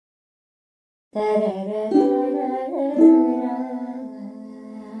Hi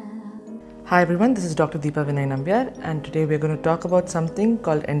everyone, this is Dr. Deepa Vinay Nambiar, and today we're going to talk about something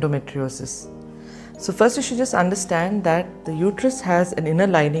called endometriosis. So first you should just understand that the uterus has an inner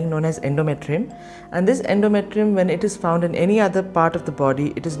lining known as endometrium, and this endometrium, when it is found in any other part of the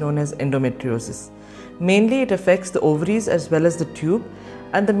body, it is known as endometriosis. Mainly it affects the ovaries as well as the tube,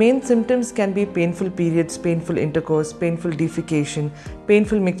 and the main symptoms can be painful periods, painful intercourse, painful defecation,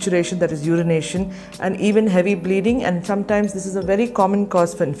 painful micturition, that is urination, and even heavy bleeding, and sometimes this is a very common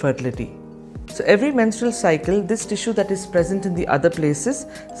cause for infertility. So every menstrual cycle, this tissue that is present in the other places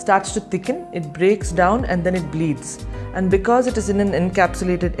starts to thicken, it breaks down and then it bleeds. And because it is in an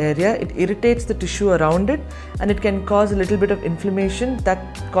encapsulated area, it irritates the tissue around it and it can cause a little bit of inflammation,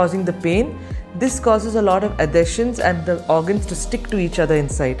 that causing the pain. This causes a lot of adhesions and the organs to stick to each other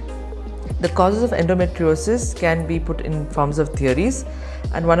inside. The causes of endometriosis can be put in forms of theories,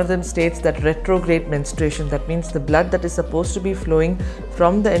 and one of them states that retrograde menstruation, that means the blood that is supposed to be flowing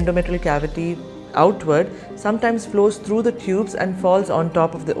from the endometrial cavity outward sometimes flows through the tubes and falls on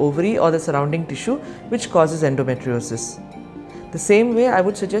top of the ovary or the surrounding tissue, which causes endometriosis. The same way, I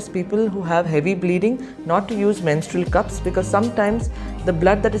would suggest people who have heavy bleeding not to use menstrual cups, because sometimes the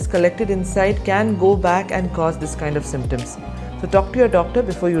blood that is collected inside can go back and cause this kind of symptoms. So talk to your doctor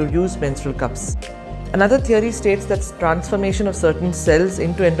before you use menstrual cups. Another theory states that transformation of certain cells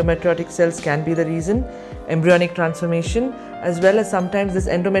into endometriotic cells can be the reason, embryonic transformation, as well as sometimes this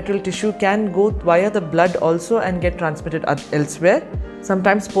endometrial tissue can go via the blood also and get transmitted elsewhere.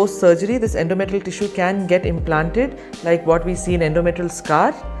 Sometimes post-surgery, this endometrial tissue can get implanted, like what we see in endometrial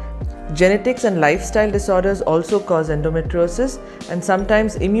scar. Genetics and lifestyle disorders also cause endometriosis, and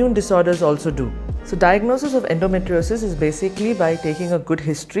sometimes immune disorders also do. So diagnosis of endometriosis is basically by taking a good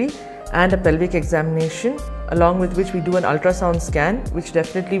history and a pelvic examination, along with which we do an ultrasound scan, which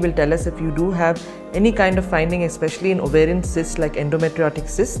definitely will tell us if you do have any kind of finding, especially in ovarian cysts like endometriotic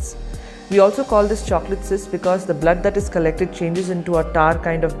cysts. We also call this chocolate cyst because the blood that is collected changes into a tar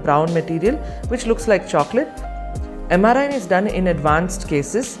kind of brown material which looks like chocolate. MRI is done in advanced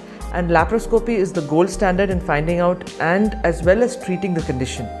cases, and laparoscopy is the gold standard in finding out and as well as treating the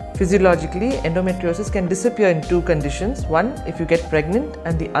condition. Physiologically, endometriosis can disappear in two conditions. One, if you get pregnant,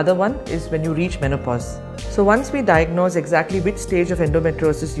 and the other one is when you reach menopause. So once we diagnose exactly which stage of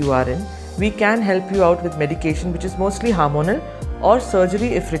endometriosis you are in, we can help you out with medication, which is mostly hormonal, or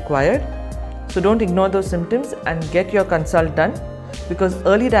surgery if required. So don't ignore those symptoms and get your consult done, because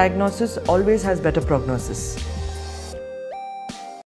early diagnosis always has better prognosis.